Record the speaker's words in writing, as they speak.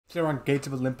Today we're on Gates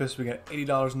of Olympus. We got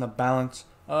 $80 in the balance.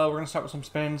 We're going to start with some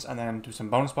spins and then do some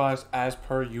bonus buys as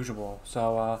per usual.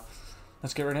 So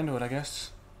let's get right into it, I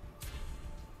guess.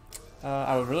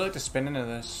 I would really like to spin into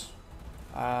this.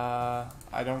 I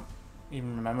don't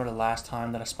even remember the last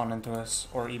time that I spun into this,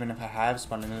 or even if I have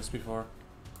spun into this before.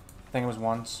 I think it was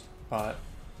once, but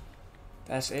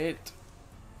that's it.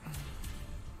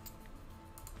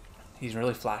 He's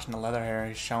really flashing the leather here.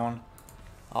 He's showing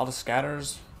all the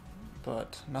scatters,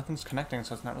 but nothing's connecting,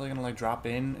 so it's not really gonna like drop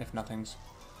in if nothing's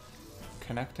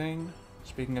connecting.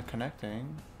 Speaking of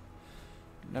connecting,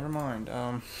 never mind.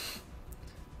 We're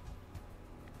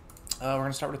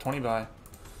gonna start with a 20 buy.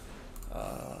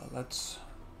 Let's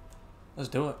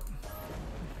do it.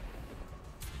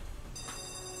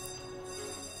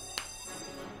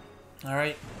 All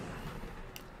right,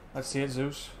 let's see it,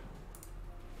 Zeus.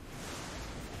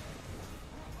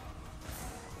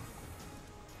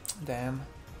 Damn.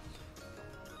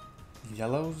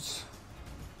 Yellows.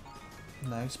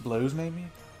 Nice. Blues, maybe?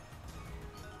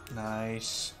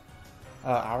 Nice.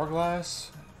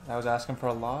 Hourglass. I was asking for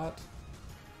a lot.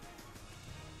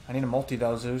 I need a multi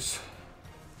though, Zeus.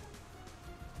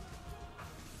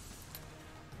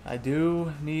 I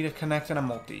do need a connect and a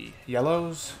multi.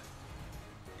 Yellows.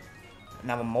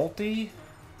 Now a multi?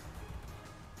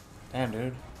 Damn,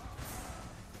 dude.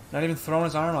 Not even throwing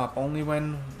his arm up, only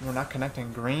when we're not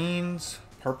connecting. Greens,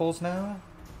 purples now?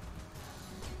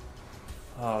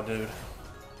 Oh, dude.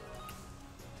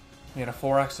 We had a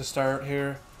 4x to start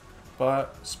here,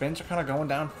 but spins are kind of going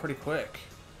down pretty quick.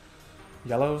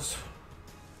 Yellows.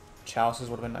 Chalices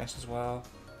would have been nice as well.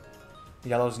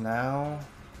 Yellows now.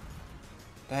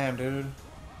 Damn, dude.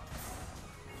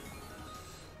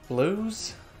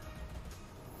 Blues?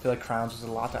 I feel like crowns was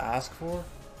a lot to ask for.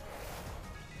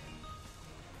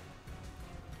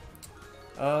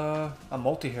 A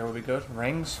multi here would be good.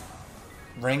 Rings.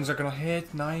 Rings are gonna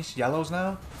hit. Nice. Yellows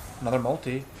now. Another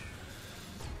multi.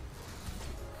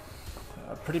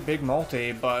 A pretty big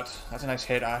multi, but that's a nice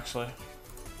hit actually.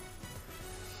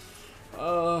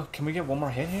 Can we get one more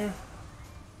hit here?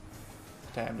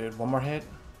 Damn, dude. One more hit.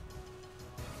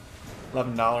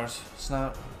 $11. It's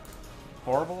not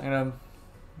horrible. I'm gonna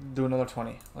do another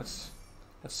 20. Let's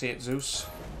see it, Zeus.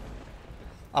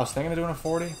 I was thinking of doing a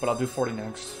 40, but I'll do 40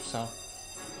 next, so.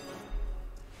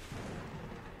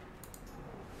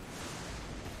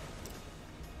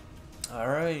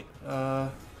 Alright, I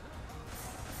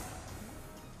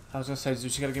was gonna say,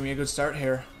 Zeus, you gotta give me a good start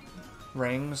here.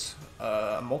 Rings.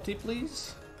 Multi,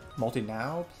 please? Multi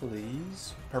now,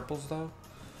 please. Purples, though.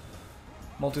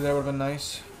 Multi there would've been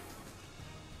nice.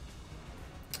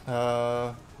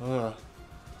 Looking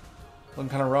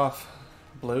kinda rough.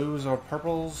 Blues or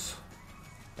purples?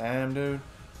 Damn, dude.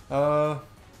 Damn,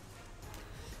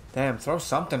 throw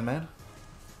something, man.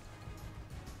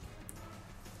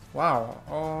 Wow.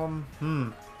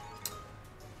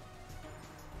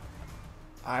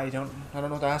 I don't know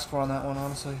what to ask for on that one,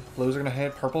 honestly. Blues are gonna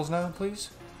hit. Purples now,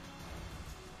 please.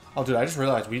 Oh, dude, I just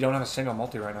realized we don't have a single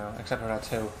multi right now, except for that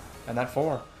 2 and that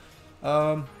 4.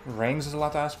 Rings is a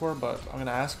lot to ask for, but I'm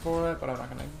gonna ask for it, but I'm not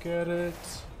gonna get it.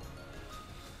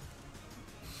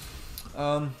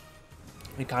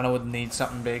 We kind of would need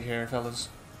something big here, fellas.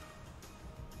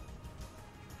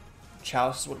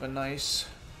 Chalice would have been nice.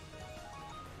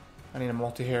 I need a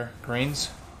multi here. Greens?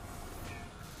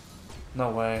 No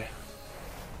way.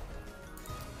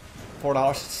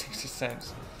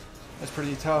 $4.60. That's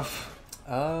pretty tough.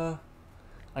 I'm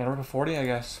gonna rip a 40, I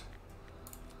guess.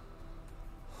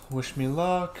 Wish me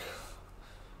luck.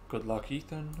 Good luck,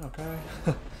 Ethan. Okay.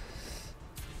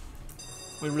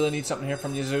 We really need something here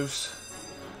from you, Zeus.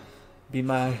 Be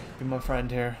my friend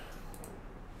here.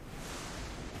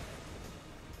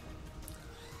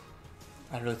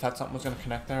 I really thought something was gonna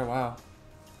connect there. Wow.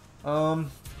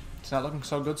 It's not looking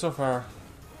so good so far.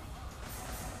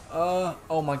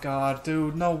 Oh my god,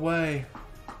 dude, no way.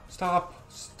 Stop.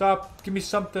 Give me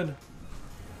something.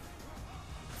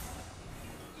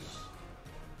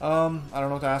 I don't know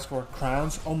what to ask for.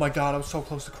 Crowns? Oh my god, I was so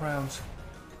close to crowns.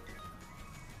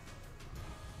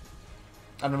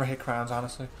 I've never hit crowns,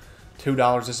 honestly.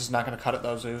 $2, this is not gonna cut it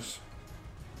though, Zeus.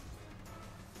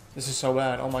 This is so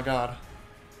bad, oh my god.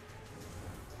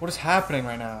 What is happening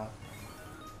right now?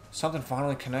 Something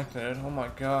finally connected. Oh my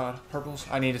god. Purples.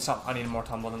 I needed more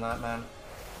tumble than that, man.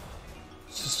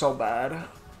 This is so bad.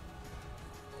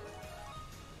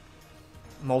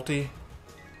 Multi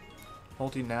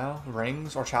now.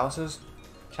 Rings or chalices.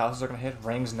 Chalices are gonna hit.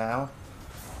 Rings now.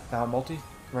 Now multi.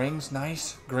 Rings.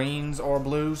 Nice. Greens or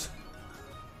blues.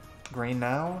 Green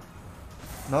now.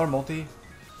 Another multi.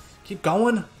 Keep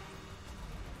going.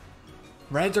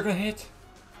 Reds are gonna hit.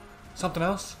 Something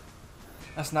else?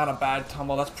 That's not a bad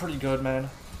tumble. That's pretty good, man.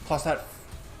 Plus that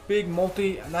big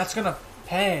multi, and that's gonna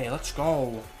pay. Let's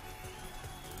go.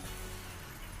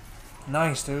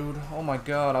 Nice, dude. Oh my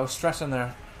god, I was stressing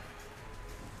there.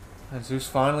 And Zeus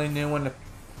finally knew when to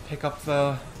pick up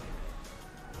the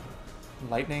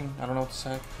lightning. I don't know what to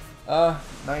say.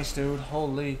 Nice, dude.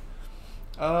 Holy.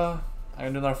 I'm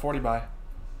gonna do another 40 buy.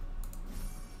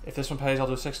 If this one pays, I'll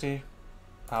do 60.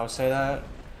 I would say that.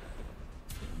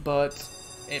 But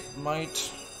it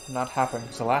might not happen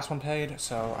because the last one paid,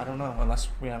 so I don't know. Unless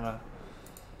we have a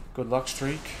good luck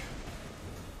streak.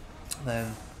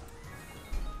 Then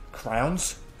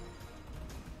crowns.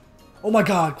 Oh my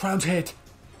god, crowns hit.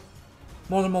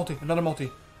 More than multi, another multi.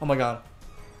 Oh my god.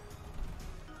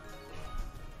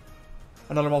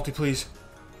 Another multi, please.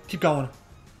 Keep going.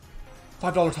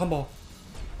 $5 tumble.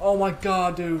 Oh my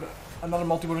god, dude. Another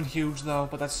multi would have been huge though,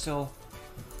 but that's still...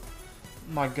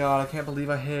 My god, I can't believe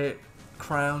I hit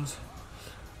crowns.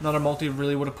 Another multi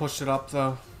really would have pushed it up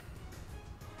though.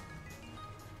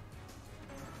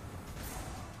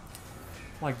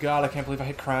 My god, I can't believe I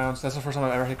hit crowns. That's the first time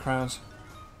I've ever hit crowns.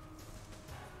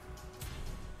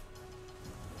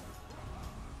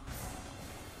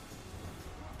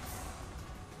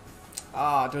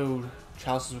 Ah, dude.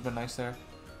 Chalices would have been nice there.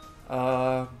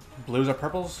 Blues or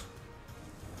purples?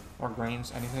 Or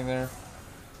greens, anything there?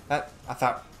 That, I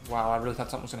thought, wow, I really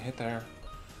thought something was gonna hit there.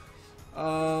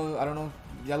 I don't know,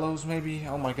 yellows maybe?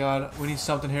 Oh my god, we need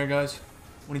something here, guys.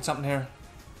 We need something here.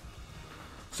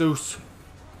 Zeus.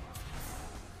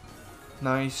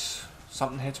 Nice.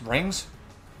 Something hits. Rings?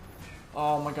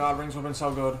 Oh my god, rings would have been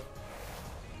so good.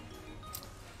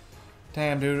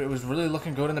 Damn, dude, it was really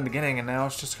looking good in the beginning, and now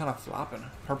it's just kind of flopping.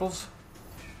 Purples?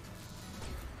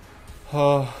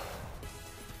 Oh.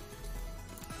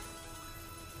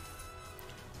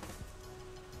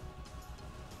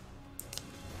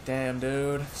 Damn,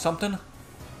 dude. Something?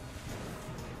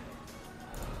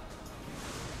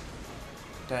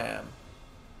 Damn.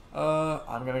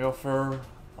 I'm gonna go for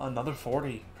another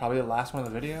 40. Probably the last one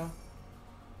of the video.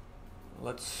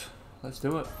 Let's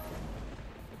do it.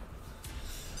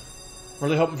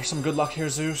 Really hoping for some good luck here,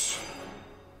 Zeus.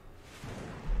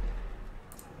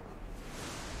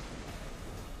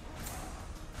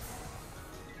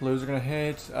 Blues are gonna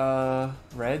hit.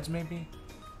 Reds maybe?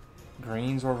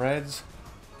 Greens or reds?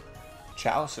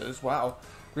 Chalices, wow.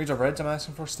 Greens or reds I'm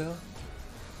asking for still.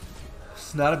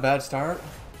 It's not a bad start.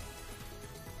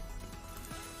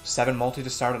 7 multi to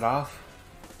start it off.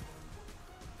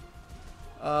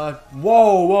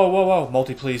 Whoa.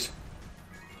 Multi, please.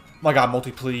 My god,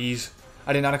 multi, please.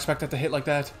 I did not expect that to hit like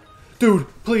that. Dude,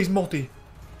 please, multi.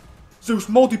 Zeus,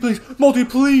 multi, please. Multi,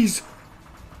 please.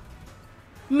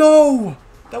 No!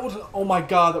 That would, oh my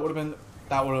god,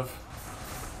 that would have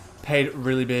paid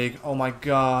really big. Oh my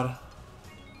god.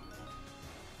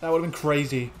 That would have been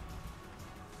crazy.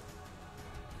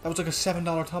 That was like a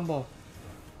 $7 tumble.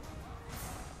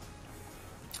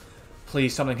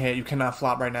 Please, something hit. You cannot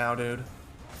flop right now, dude.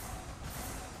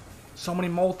 So many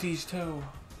multis, too.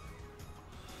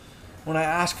 When I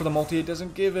ask for the multi, it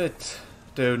doesn't give it.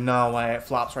 Dude, no way. It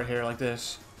flops right here like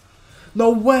this. No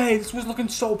way! This was looking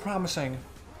so promising.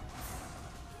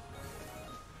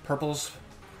 Purples.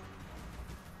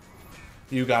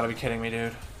 You gotta be kidding me,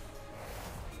 dude.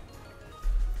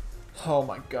 Oh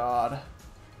my god.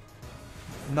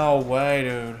 No way,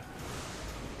 dude.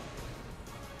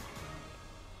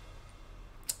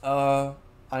 I'm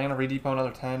gonna redepot another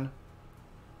 10.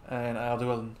 And I'll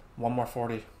do one more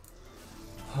 40.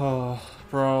 Oh,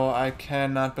 bro, I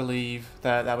cannot believe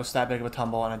that that was that big of a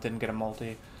tumble and I didn't get a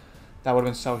multi. That would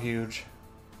have been so huge.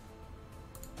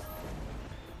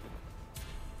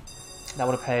 That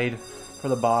would have paid for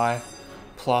the buy,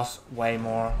 plus way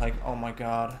more. Like, oh my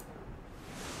god.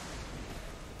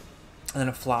 And then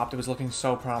it flopped. It was looking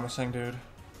so promising, dude.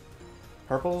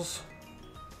 Purples?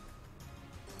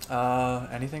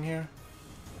 Anything here?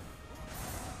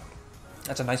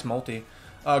 That's a nice multi.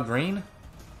 Green?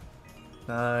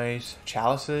 Nice.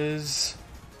 Chalices?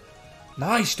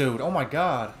 Nice, dude. Oh my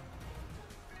god.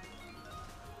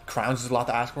 Crowns is a lot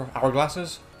to ask for.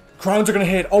 Hourglasses? Crowns are gonna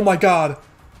hit. Oh my god.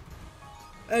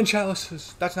 And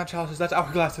chalices. That's not chalices. That's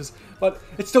hourglasses. But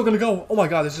it's still gonna go. Oh my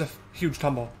god. This is a huge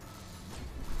tumble.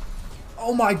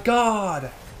 Oh my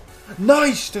god.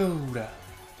 Nice, dude.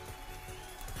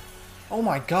 Oh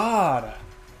my god.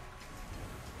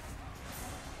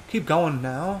 Keep going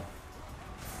now.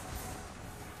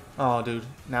 Oh, dude.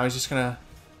 Now he's just gonna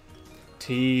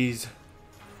tease.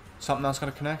 Something else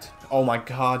gonna connect? Oh my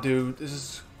god, dude. This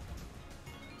is...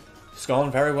 It's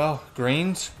going very well.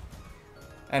 Greens.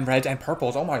 And reds and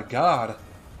purples. Oh my god.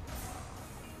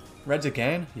 Reds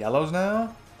again. Yellows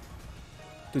now.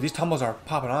 Dude, these tumbles are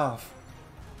popping off.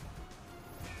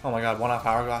 Oh my god, 1 off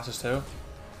hourglasses too?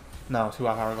 No, 2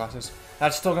 off hourglasses.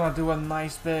 That's still gonna do a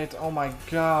nice bit. Oh my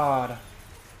god.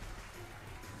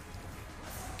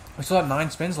 We still have 9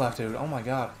 spins left, dude. Oh my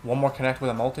god. 1 more connect with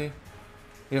a multi.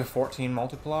 We have a 14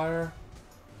 multiplier.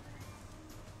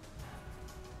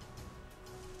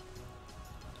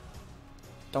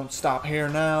 Don't stop here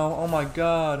now. Oh my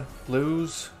god.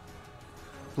 Blues.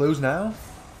 Blues now?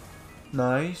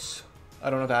 Nice. I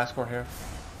don't know what to ask for here.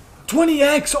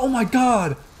 20x! Oh my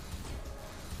god!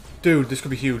 Dude, this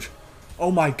could be huge.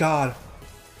 Oh my god.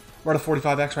 We're at a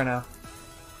 45x right now.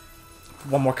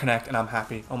 1 more connect and I'm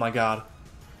happy. Oh my god.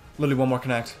 Literally 1 more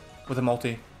connect with a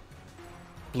multi.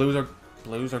 Blues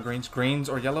or greens? Greens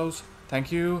or yellows?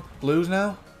 Thank you. Blues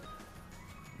now?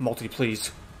 Multi,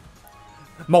 please.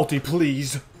 Multi,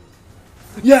 please.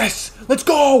 Yes! Let's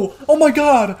go! Oh my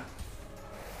god!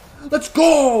 Let's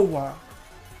go!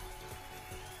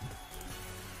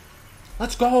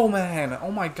 Let's go, man!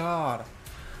 Oh my god.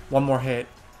 1 more hit,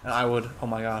 and I would... Oh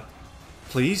my god.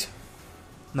 Please?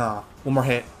 Nah. 1 more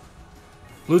hit.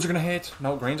 Blues are gonna hit.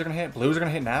 No, greens are gonna hit. Blues are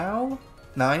gonna hit now.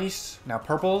 Nice. Now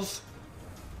purples.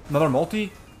 Another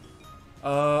multi.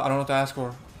 I don't know what to ask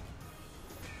for.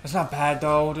 It's not bad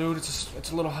though, dude.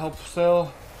 It's a little help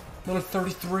still. Another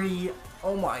 33.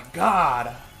 Oh my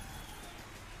god.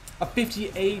 A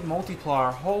 58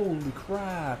 multiplier. Holy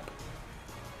crap.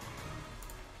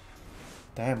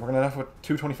 Damn, we're gonna end up with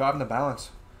 225 in the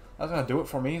balance. That's gonna do it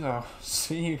for me though.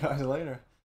 See you guys later.